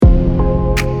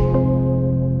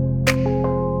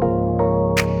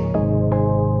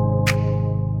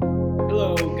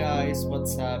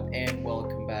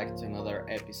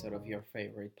of your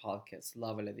favorite podcast,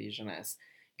 Love La Jeunesse.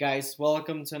 Guys,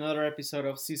 welcome to another episode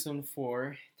of Season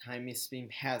 4. Time is been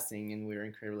passing, and we're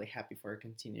incredibly happy for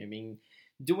continuing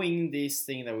doing this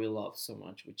thing that we love so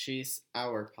much, which is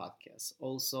our podcast.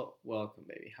 Also, welcome,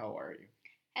 baby. How are you?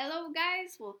 Hello,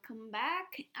 guys, welcome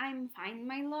back. I'm fine,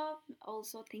 my love.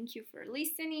 Also, thank you for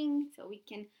listening so we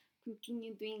can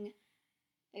continue doing,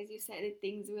 as you said, the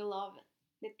things we love.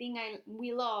 The thing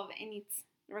we love, and it's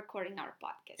recording our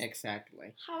podcast.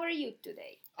 Exactly. How are you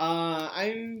today?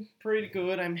 I'm pretty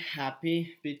good. I'm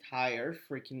happy. Bit tired.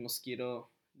 Freaking mosquito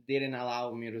didn't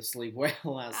allow me to sleep well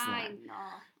last I night. know.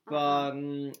 But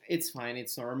it's fine,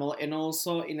 it's normal. And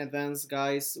also, in advance,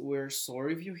 guys, we're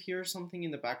sorry if you hear something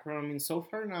in the background. I mean, so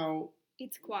far now,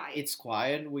 It's quiet. it's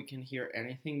quiet, we can hear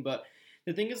anything, but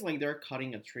the thing is, like, they're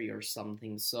cutting a tree or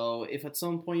something. So, if at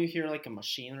some point you hear, like, a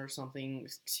machine or something,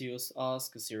 excuse us,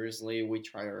 because seriously, we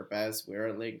try our best.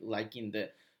 We're, like in the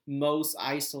most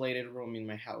isolated room in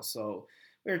my house. So,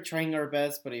 we're trying our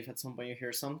best, but if at some point you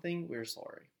hear something, we're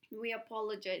sorry. We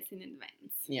apologize in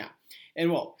advance. Yeah.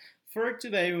 And well, for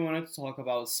today, we wanted to talk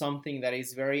about something that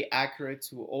is very accurate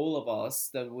to all of us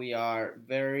that we are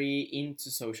very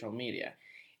into social media.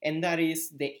 And that is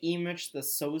the image that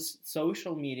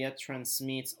social media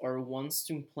transmits or wants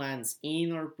to implant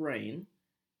in our brain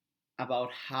about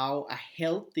how a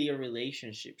healthy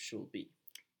relationship should be.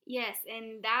 Yes,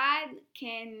 and that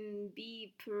can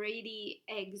be pretty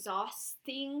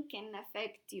exhausting, can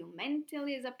affect you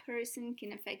mentally as a person,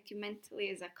 can affect you mentally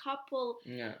as a couple.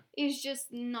 Yeah. It's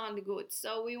just not good.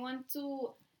 So we want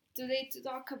to today to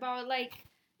talk about like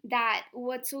that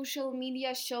what social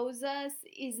media shows us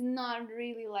is not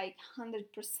really like 100%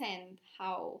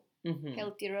 how Mm-hmm.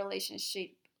 healthy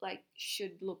relationship like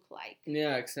should look like.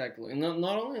 Yeah, exactly. Not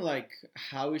only like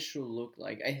how it should look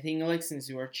like. I think like since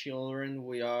we are children,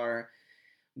 we are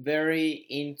very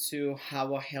into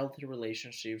how a healthy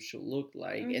relationship should look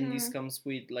like, and this comes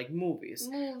with like movies.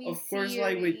 Movies, Of course,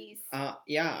 like with series.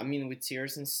 yeah, I mean with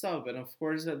series and stuff. But of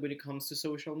course, that when it comes to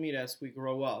social media, as we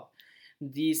grow up,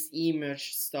 this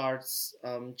image starts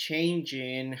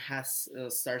changing, has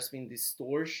starts being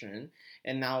distortion,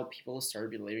 and now people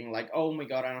start believing like, oh my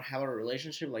god, I don't have a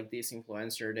relationship like this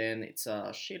influencer, then it's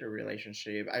a shitter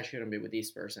relationship. I shouldn't be with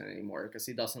this person anymore because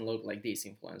it doesn't look like this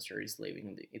influencer is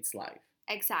living its life.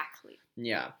 Exactly.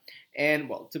 Yeah. And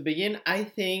well, to begin, I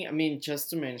mean,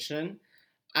 just to mention,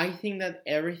 I think that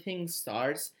everything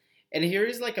starts, and here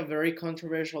is like a very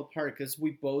controversial part because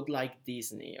we both like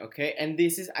Disney, okay? And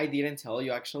this is, I didn't tell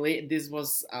you actually, this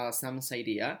was Sam's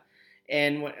idea.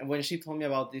 And when she told me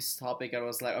about this topic, I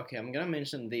was like, okay, I'm gonna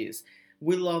mention this.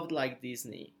 We loved like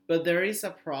Disney, but there is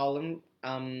a problem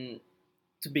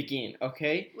to begin,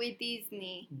 okay? With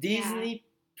Disney. Disney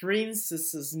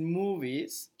princesses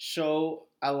movies show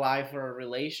a life or a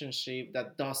relationship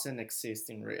that doesn't exist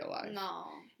in real life. No.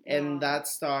 And that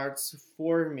starts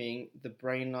forming the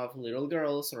brain of little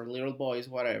girls or little boys,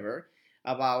 whatever,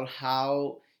 about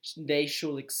how they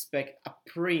should expect a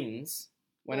prince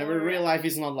whenever real life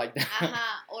is not like that.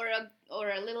 Or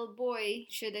a little boy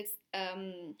should how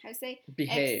to say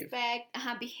Behave.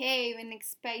 behave and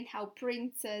expect how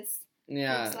princess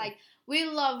Yeah. looks like. We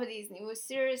love Disney. We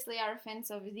seriously are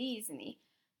fans of Disney,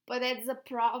 but that's a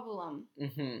problem.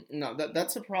 No,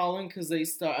 that's a problem because they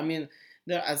start. I mean,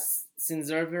 they're as since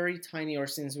they're very tiny, or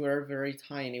since we're very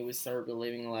tiny, we start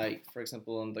believing like, for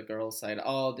example, on the girl side,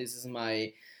 oh, this is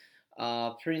my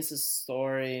princess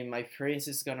story. My prince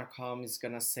is gonna come, is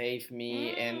gonna save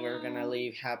me, and we're gonna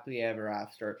live happily ever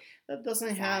after. That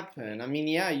doesn't happen. I mean,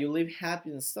 yeah, you live happy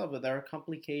and stuff, but there are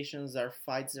complications, there are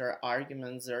fights, there are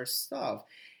arguments, there are stuff.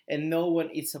 And no one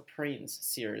is a prince,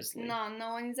 seriously. No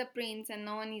one is a prince, and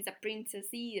no one is a princess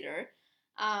either.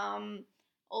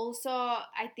 Also,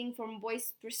 I think from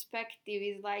boys' perspective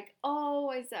is like,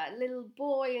 oh, as a little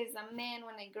boy, as a man,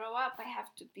 when I grow up, I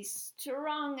have to be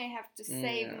strong, I have to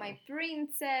save my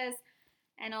princess,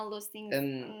 and all those things.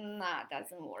 And nah,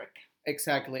 doesn't work.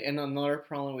 Exactly. And another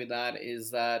problem with that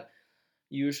is that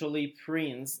usually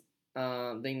prince,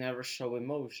 they never show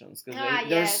emotions because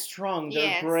they're strong,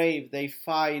 they're brave, they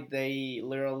fight, they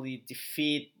literally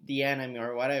defeat the enemy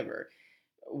or whatever.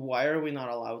 Why are we not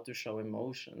allowed to show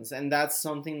emotions? And that's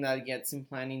something that gets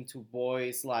implanted into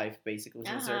boys' life basically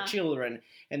since they're children.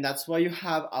 And that's why you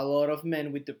have a lot of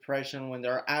men with depression when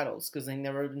they're adults, because they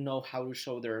never know how to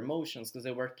show their emotions because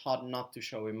they were taught not to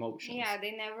show emotions. Yeah,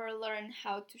 they never learn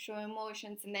how to show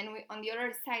emotions. And then on the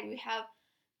other side, we have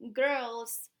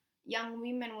girls, young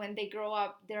women, when they grow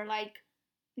up, they're like,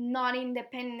 not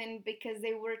independent because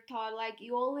they were taught like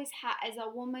you always have, as a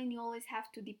woman you always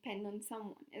have to depend on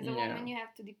someone, as a woman you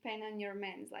have to depend on your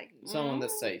man, like someone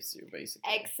that saves you,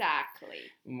 basically. Exactly.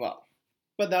 Well,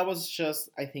 but that was just,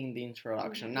 I think, the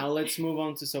introduction. Now let's move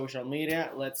on to social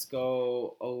media. Let's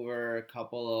go over a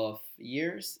couple of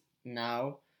years.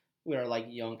 Now we are like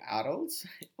young adults.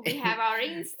 We have our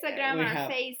Instagram, our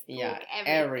Facebook,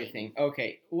 everything.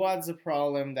 Okay, what's the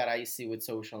problem that I see with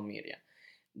social media?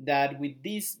 That with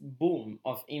this boom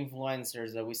of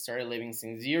influencers that we started living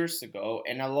since years ago,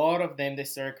 and a lot of them, they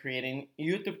started creating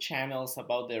YouTube channels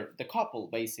about the couple,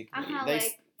 basically.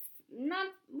 Not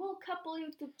couple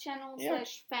YouTube channels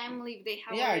 / family if they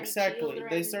have exactly. Children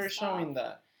They started showing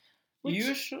that.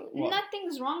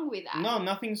 Nothing's wrong with that. No,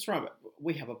 nothing's wrong.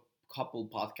 We have a couple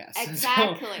podcasts.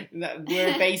 Exactly. So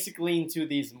we're basically into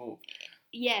this move.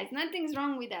 Yes, nothing's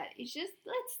wrong with that. It's just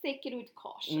let's take it with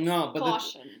caution. No, but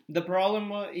the problem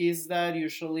is that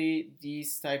usually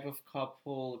these type of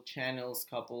couple channels,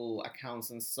 couple accounts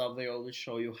and stuff, they always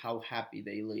show you how happy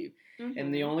they live. Mm-hmm.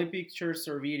 And the only pictures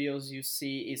or videos you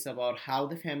see is about how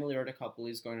the family or the couple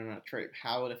is going on a trip,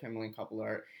 how the family and couple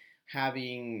are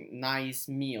having nice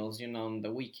meals, on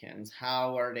the weekends,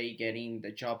 how are they getting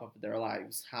the job of their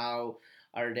lives, how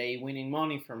are they winning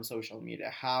money from social media?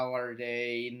 How are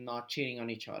they not cheating on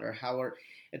each other? How are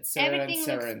etc.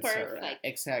 etc.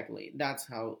 Exactly. That's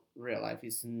how real life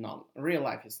is not. Real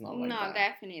life is not like that. No,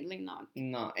 definitely not.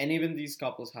 No, and even these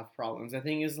couples have problems. The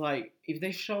thing is, like, if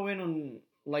they show it on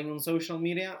social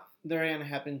media, there are gonna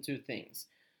happen two things.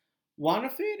 One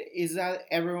of it is that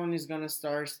everyone is gonna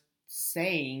start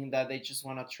saying that they just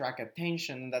want to attract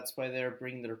attention, and that's why they're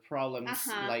bringing their problems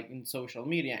like in social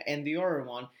media. And the other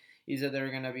one is that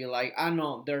they're gonna be like,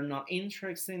 no, they're not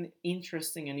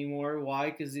interesting anymore. Why?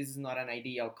 Because this is not an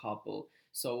ideal couple.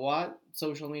 So what?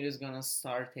 Social media is gonna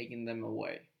start taking them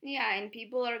away. Yeah, and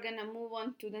people are gonna move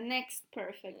on to the next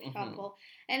perfect couple.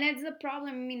 And that's the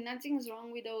problem. I mean, nothing's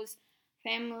wrong with those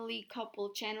family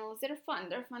couple channels. They're fun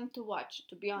to watch,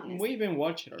 to be honest. We even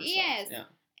watch it ourselves. Yes. Yeah.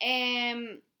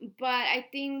 But I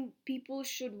think people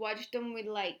should watch them with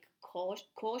like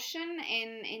caution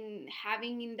and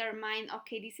having in their mind,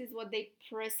 okay, this is what they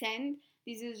present,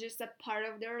 this is just a part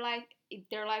of their life.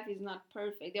 Their life is not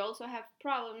perfect. They also have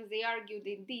problems. They argue,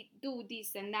 they do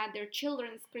this and that, their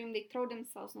children scream, they throw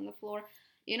themselves on the floor.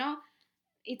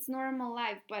 It's normal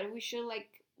life, but we should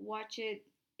like watch it,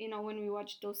 when we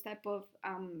watch those type of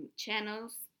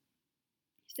channels,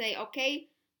 say, okay,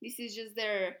 this is just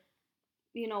their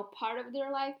part of their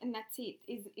life, and that's it.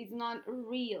 It's not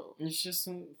real. It's just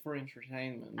for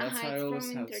entertainment. That's how I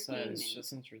always have said. It's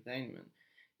just entertainment.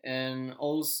 And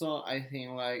also, I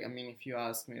think, if you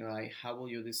ask me, how will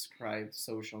you describe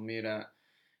social media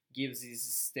gives this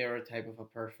stereotype of a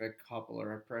perfect couple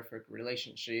or a perfect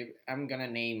relationship, I'm gonna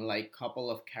name,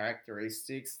 couple of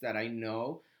characteristics that I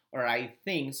know or I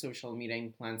think social media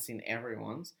implants in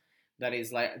everyone's. That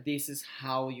is this is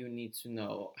how you need to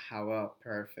know how a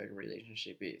perfect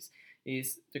relationship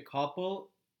is the couple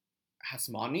has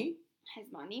money.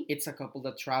 It's a couple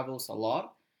that travels a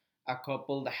lot, a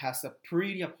couple that has a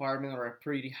pretty apartment or a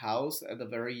pretty house at a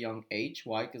very young age.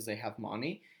 Why? Because they have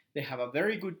money. They have a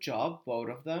very good job, both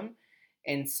of them.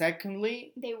 And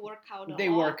secondly, they work out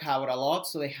a lot,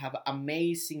 so they have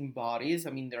amazing bodies.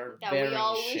 I mean, they're that very we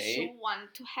always in shape.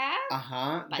 Want to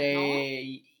have.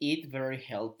 They eat very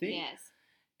healthy. Yes.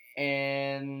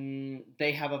 And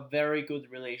they have a very good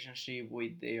relationship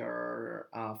with their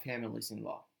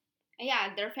families-in-law.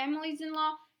 Yeah, their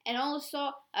families-in-law, and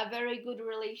also a very good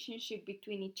relationship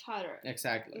between each other.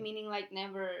 Exactly. Meaning,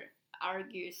 never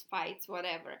argues, fights,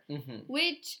 whatever. Mm-hmm.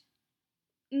 Which,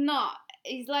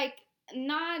 is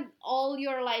not all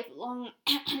your life long.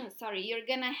 Sorry, you're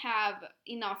gonna have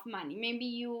enough money. Maybe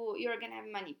you're gonna have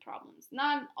money problems.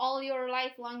 Not all your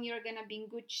life long you're gonna be in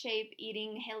good shape,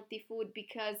 eating healthy food,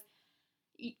 because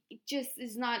it just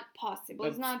is not possible.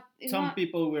 But some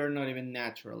people we're not even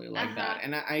naturally like that,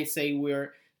 and I say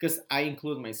we're, because I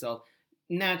include myself.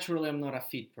 Naturally, I'm not a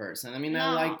fit person. I mean,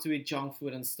 I like to eat junk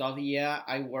food and stuff. Yeah,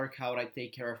 I work out, I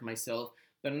take care of myself.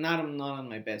 But I'm not in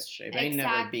my best shape. Exactly. I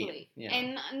never been. Yeah.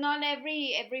 And not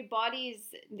every body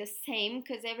is the same,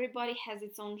 because everybody has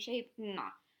its own shape.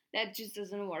 No, that just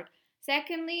doesn't work.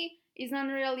 Secondly, it's not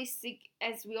realistic,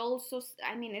 it's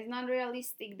not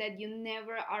realistic that you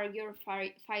never argue or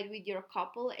fight with your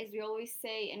couple. As we always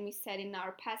say, and we said in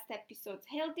our past episodes,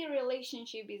 healthy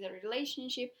relationship is a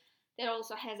relationship that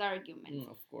also has arguments.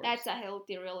 Of course. That's a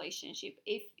healthy relationship.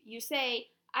 If you say,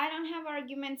 I don't have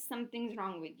arguments, something's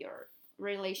wrong with your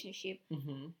relationship.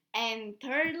 Mm-hmm. And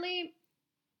thirdly,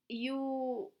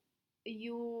 or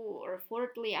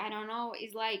fourthly, I don't know,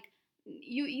 is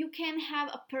you can have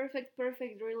a perfect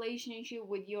relationship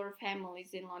with your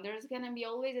families in law. There's gonna be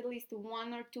always at least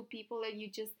one or two people that you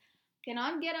just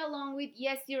cannot get along with.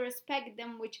 Yes, you respect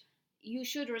them, which you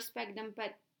should respect them,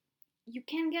 but you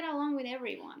can't get along with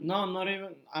everyone. No, I'm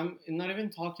not even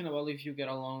talking about if you get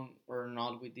along or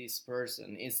not with this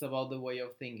person. It's about the way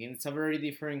of thinking. It's a very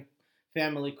different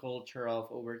family culture of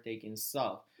overtaking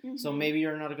stuff. Mm-hmm. So maybe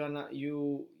you're not gonna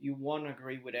you won't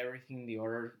agree with everything the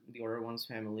other one's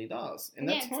family does, and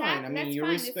that's exactly. Fine. I mean, you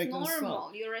respect and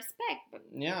stuff. You respect. But...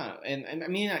 Yeah, and I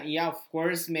mean, yeah, of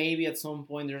course, maybe at some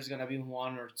point there's gonna be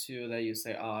one or two that you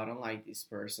say, oh, I don't like this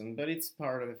person, but it's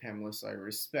part of the family, so I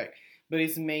respect. But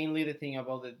it's mainly the thing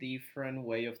about the different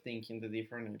way of thinking, the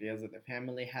different ideas that the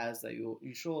family has that you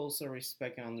should also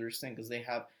respect and understand because they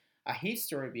have a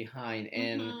history behind.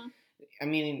 And mm-hmm. I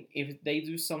mean, if they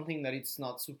do something that it's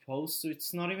not supposed to,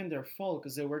 it's not even their fault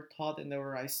because they were taught and they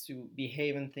were raised to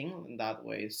behave and think in that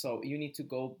way. So you need to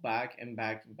go back and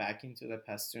back into the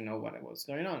past to know what was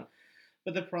going on.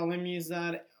 But the problem is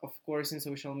that, of course, in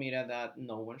social media, that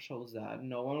no one shows that.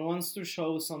 No one wants to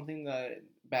show something bad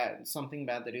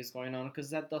that is going on, because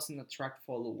that doesn't attract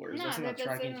followers. No, doesn't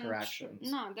attract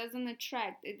interactions. No, it doesn't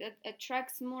attract. It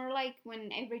attracts more like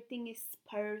when everything is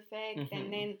perfect, mm-hmm.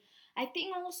 and then I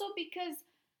think also because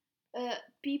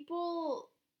people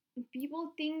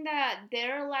think that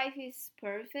their life is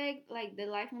perfect, like the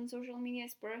life on social media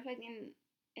is perfect, and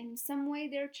in some way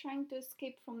they're trying to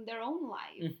escape from their own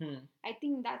life. Mm-hmm. I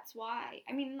think that's why.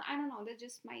 I mean, I don't know. That's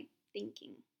just my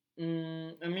thinking.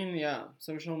 I mean, yeah,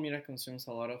 social media consumes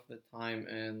a lot of the time,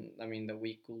 and I mean that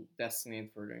we could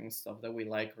designate for doing stuff that we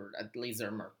like, or at least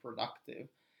are more productive.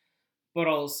 But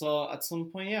also, at some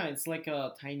point, yeah, it's like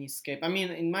a tiny escape. I mean,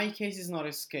 in my case, it's not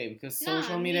escape, because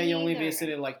social media, you only visit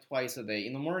it like twice a day,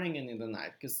 in the morning and in the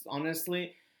night. Because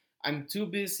honestly, I'm too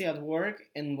busy at work,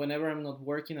 and whenever I'm not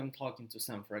working, I'm talking to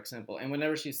Sam, for example. And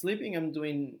whenever she's sleeping, I'm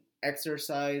doing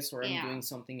exercise, or I'm doing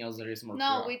something else that is more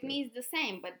productive. With me it's the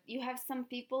same, but you have some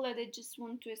people that they just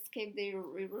want to escape their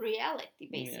reality,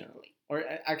 basically. Yeah. Or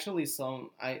actually,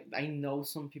 I know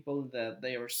some people that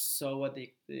they are so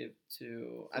addicted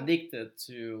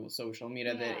to social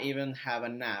media that even have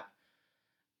an app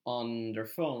on their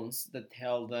phones that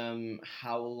tell them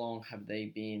how long have they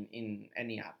been in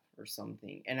any app or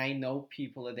something. And I know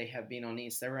people that they have been on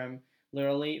Instagram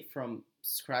literally from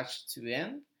scratch to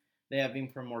end. They have been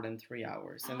for more than 3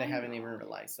 hours, and they haven't even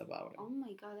realized about it. Oh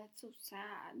my god, that's so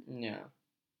sad. Yeah.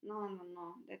 No,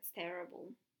 that's terrible.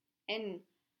 And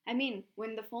I mean,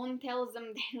 when the phone tells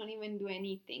them, they don't even do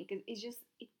anything because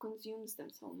it consumes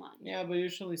them so much. Yeah, but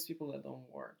usually it's people that don't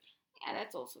work. Yeah,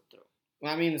 that's also true.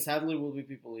 I mean, sadly, will be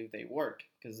people if they work,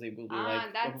 because they will be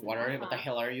like, what the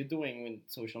hell are you doing with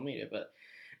social media? But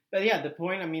yeah, the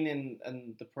point, I mean,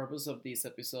 and the purpose of this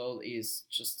episode is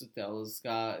just to tell us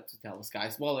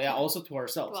guys, well, yeah, also to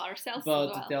ourselves,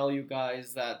 but to tell you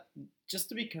guys that just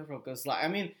to be careful, because like, I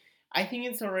mean, I think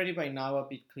it's already by now a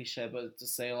bit cliche, but to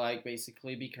say like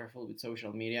basically be careful with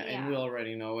social media, and we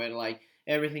already know it. Like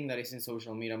everything that is in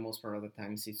social media, most part of the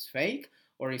times, is fake,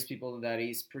 or is people that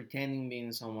is pretending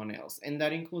being someone else. And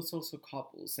that includes also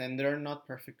couples. And they're not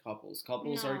perfect couples.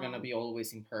 Couples are going to be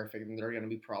always imperfect, and they're going to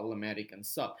be problematic and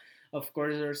stuff. Of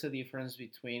course, there's a difference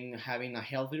between having a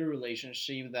healthy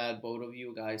relationship that both of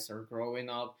you guys are growing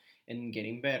up and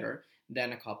getting better,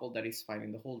 than a couple that is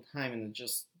fighting the whole time and it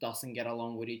just doesn't get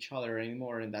along with each other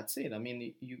anymore, and that's it. I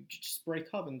mean, you just break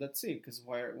up and that's it, because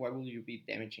why will you be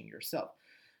damaging yourself?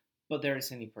 But there is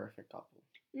any perfect couple.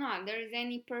 No, there is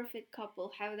any perfect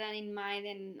couple. Have that in mind,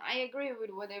 and I agree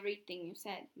with everything you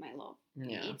said, my love.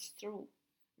 Yeah, it's true.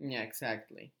 Yeah,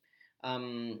 exactly.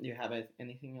 You have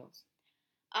anything else?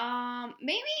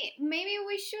 Maybe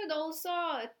we should also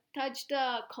touch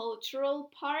the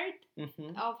cultural part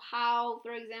of how,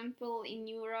 for example, in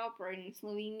Europe or in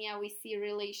Slovenia, we see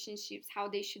relationships, how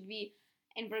they should be,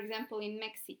 and for example, in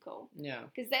Mexico. Yeah.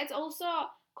 Because that's also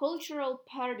cultural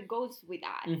part goes with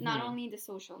that, not only the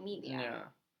social media. Yeah.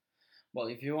 Well,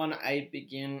 if you want, I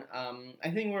begin. I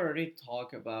think we already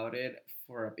talked about it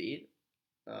for a bit,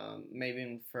 maybe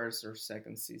in first or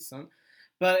second season,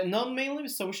 but not mainly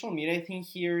with social media. I think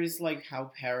here is like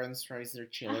how parents raise their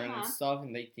children and stuff,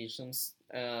 and they teach them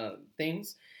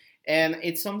things, and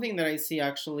it's something that I see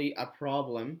actually a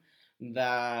problem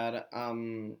that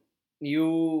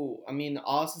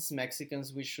us as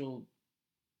Mexicans, we should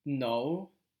know,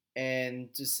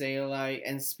 and to say like,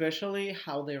 and especially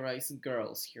how they raise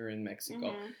girls here in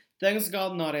Mexico. Thanks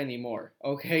God, not anymore.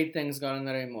 Okay, thanks God,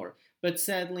 not anymore. But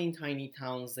sadly, in tiny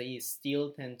towns, they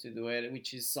still tend to do it,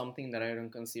 which is something that I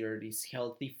don't consider is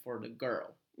healthy for the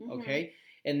girl. Okay,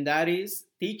 and that is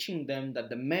teaching them that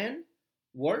the man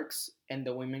works and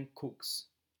the women cooks.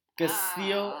 Because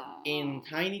still in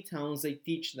tiny towns they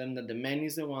teach them that the man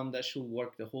is the one that should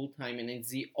work the whole time and it's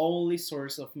the only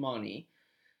source of money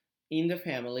in the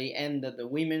family, and that the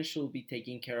women should be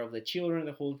taking care of the children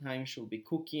the whole time, should be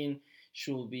cooking,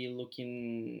 should be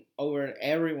looking over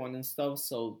everyone and stuff,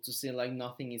 so to see like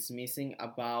nothing is missing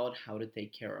about how to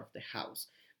take care of the house,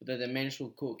 but that the men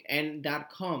should cook. And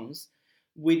that comes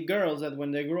with girls that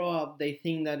when they grow up they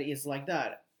think that it's like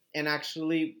that. And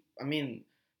actually, I mean,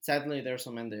 sadly there's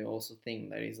some men that also think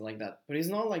that it's like that, but it's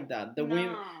not like that. The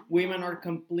women are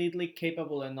completely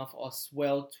capable enough as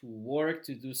well to work,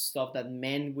 to do stuff that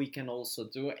men we can also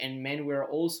do, and men we're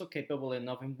also capable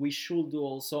enough and we should do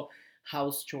also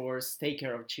house chores, take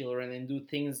care of children, and do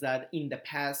things that in the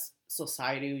past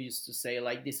society used to say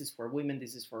like this is for women,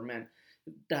 this is for men.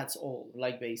 That's all,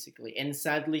 like, basically. And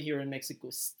sadly here in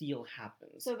Mexico still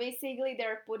happens. So basically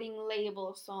they're putting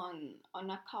labels on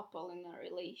a couple in a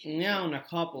relationship. Yeah, on a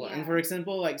couple. Yeah. And for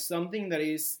example, like something that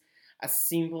is as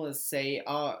simple as say,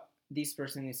 oh, this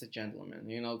person is a gentleman,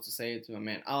 you know, to say it to a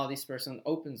man, oh, this person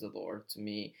opens the door to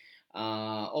me,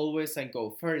 always I go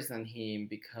first than him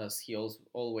because he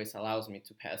always allows me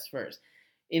to pass first.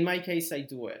 In my case I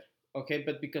do it, okay,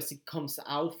 but because it comes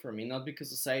out from me, not because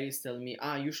society is telling me,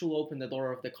 you should open the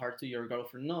door of the car to your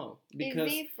girlfriend. No,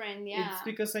 because it's different. Yeah, it's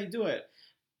because I do it.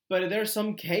 But there are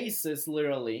some cases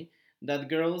literally that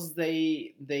girls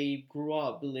they grew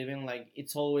up believing like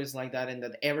it's always like that and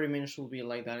that every man should be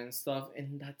like that and stuff,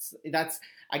 and that's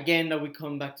again that we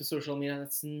come back to social media.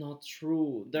 That's not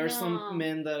true. There are some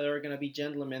men that are gonna be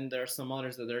gentlemen, there are some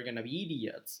others that are gonna be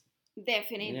idiots.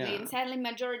 Definitely. Yeah. And sadly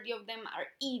majority of them are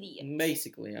idiots.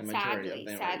 Basically a majority of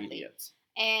them are idiots.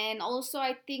 And also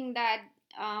I think that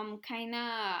kind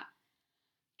of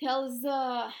tells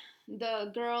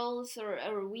the girls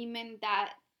or women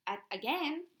that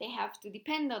again they have to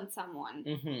depend on someone.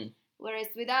 Mm-hmm. Whereas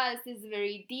with us it's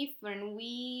very different.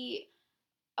 We,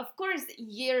 of course,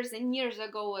 years and years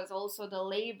ago was also the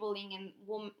labeling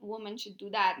and women should do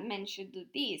that, men should do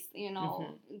this, you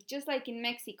know, just like in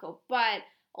Mexico. But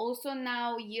also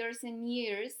now years and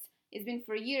years, it's been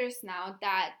for years now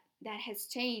that has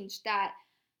changed, that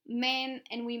men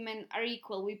and women are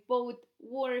equal. We both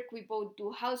work, we both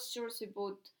do house chores, we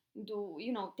both do,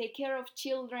 you know, take care of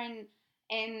children,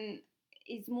 and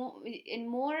it's more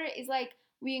is like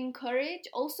we encourage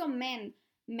also men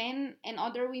and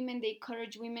other women, they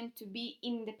encourage women to be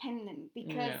independent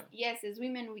because yes, as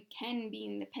women we can be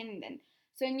independent.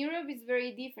 So in Europe it's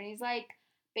very different. It's like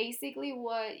basically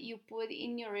what you put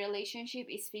in your relationship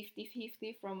is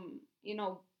 50-50 from, you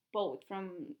know, both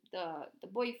from the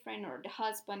boyfriend or the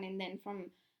husband, and then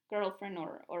from girlfriend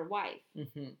or wife.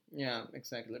 Yeah,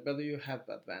 exactly. But you have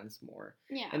advanced more.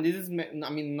 Yeah. And this is, I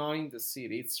mean, not in the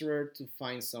city. It's rare to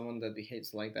find someone that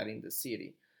behaves like that in the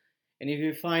city. And if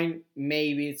you find,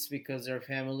 maybe it's because their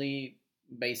family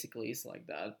basically is like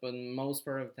that. But most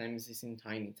part of the times it's in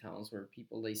tiny towns where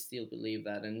people, they still believe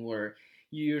that, and where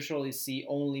you usually see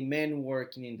only men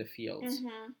working in the fields.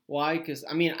 Why? Because,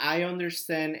 I mean, I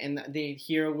understand, and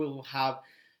here we'll have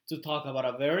to talk about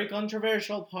a very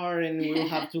controversial part, and we'll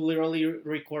have to literally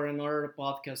record another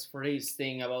podcast for this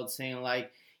thing about saying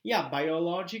like, yeah,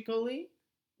 biologically,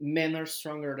 men are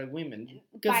stronger than women.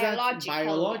 Because that's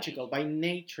biological, by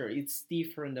nature, it's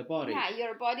different, the body. Yeah,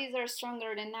 your bodies are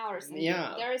stronger than ours. And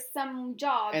yeah. There are some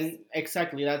jobs. And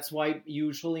exactly, that's why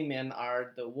usually men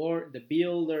are the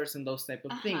builders and those type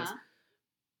of things.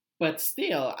 But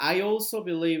still, I also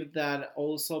believe that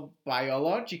also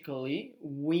biologically,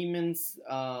 women's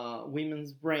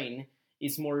brain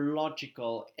is more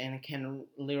logical and can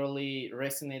literally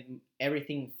resonate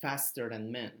everything faster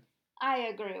than men. I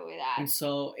agree with that. And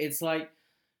so it's like,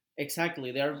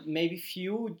 exactly, there are maybe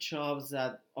few jobs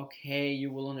that, okay,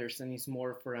 you will understand is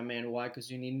more for a man. Why?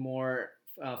 Because you need more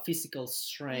physical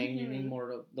strength, you need more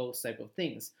of those type of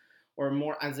things. Or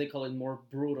more, as they call it, more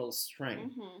brutal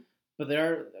strength. But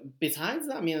there are, besides,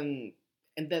 I mean,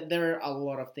 and that there are a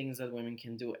lot of things that women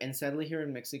can do. And sadly here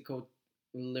in Mexico,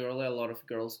 literally a lot of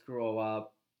girls grow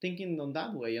up thinking on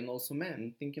that way, and also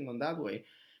men thinking on that way.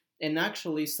 And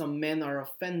actually some men are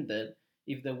offended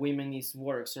if the woman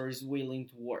works or is willing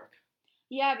to work.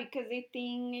 Yeah, because they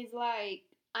think it's like,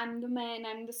 I'm the man,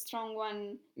 I'm the strong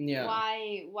one. Yeah.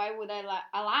 Why would I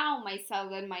allow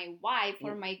myself that my wife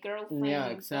or my girlfriend? Yeah,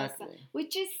 exactly.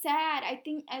 Which is sad. I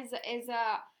think as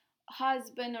a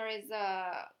husband or as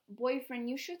a boyfriend,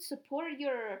 you should support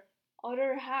your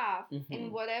other half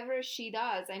in whatever she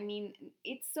does. I mean,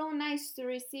 it's so nice to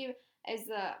receive as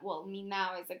a, well, me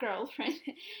now as a girlfriend,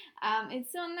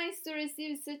 it's so nice to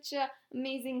receive such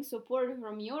amazing support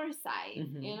from your side,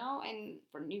 you know, and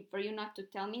for you not to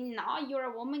tell me, no, you're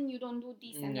a woman, you don't do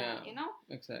this and that, you know.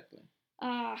 Exactly.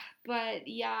 But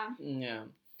yeah. Yeah.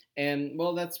 And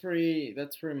well, that's pretty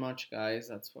much, guys.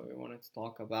 That's what we wanted to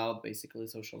talk about, basically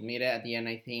social media. At the end,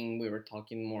 I think we were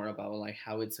talking more about like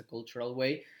how it's a cultural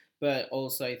way, but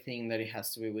also I think that it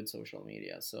has to be with social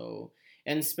media. So,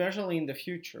 and especially in the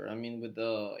future, I mean, with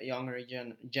the younger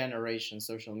generation,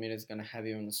 social media is gonna have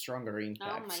even a stronger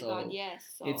impact. Oh my God, yes.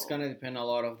 So it's gonna depend a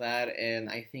lot of that, and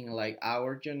I think like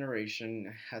our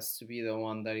generation has to be the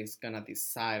one that is gonna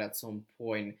decide at some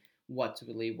point what to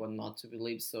believe, what not to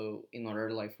believe. So in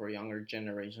order like for younger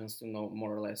generations to know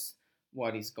more or less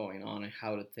what is going on and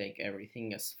how to take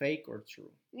everything as fake or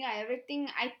true. Yeah, everything.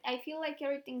 I feel like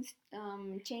everything's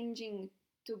changing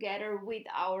together with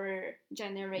our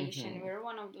generation. Mm-hmm. We're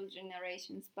one of those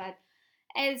generations, but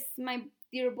as my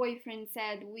dear boyfriend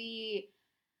said, we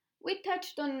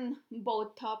touched on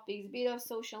both topics, bit of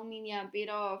social media, bit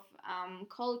of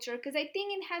culture, because I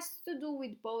think it has to do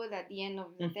with both at the end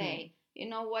of the day. You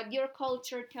know, what your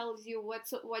culture tells you,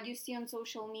 what you see on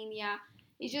social media.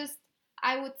 It's just,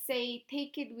 I would say,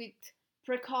 take it with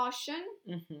precaution,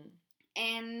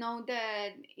 and know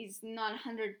that it's not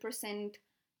 100%,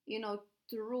 you know,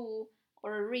 true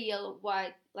or real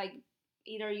what like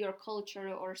either your culture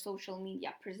or social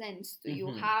media presents to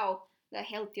you, how the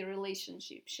healthy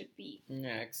relationship should be.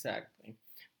 Yeah, exactly.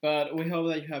 But we hope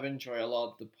that you have enjoyed a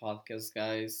lot of the podcast,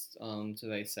 guys,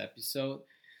 today's episode.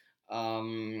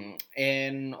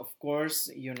 And of course,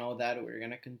 you know that we're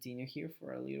gonna continue here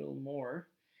for a little more.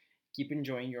 Keep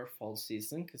enjoying your fall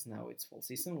season, because now it's fall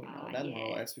season. We know that,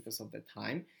 more or less because of the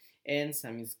time. And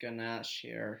Sammy's gonna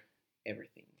share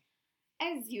everything.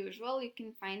 As usual, you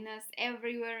can find us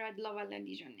everywhere at La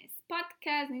Valadillones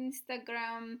Podcast,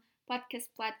 Instagram, podcast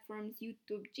platforms,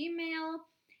 YouTube, Gmail.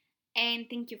 And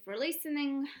thank you for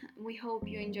listening. We hope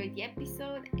you enjoyed the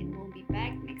episode, and we'll be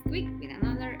back next week with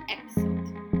another episode.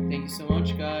 Thank you so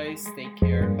much, guys. Take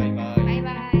care. Bye bye.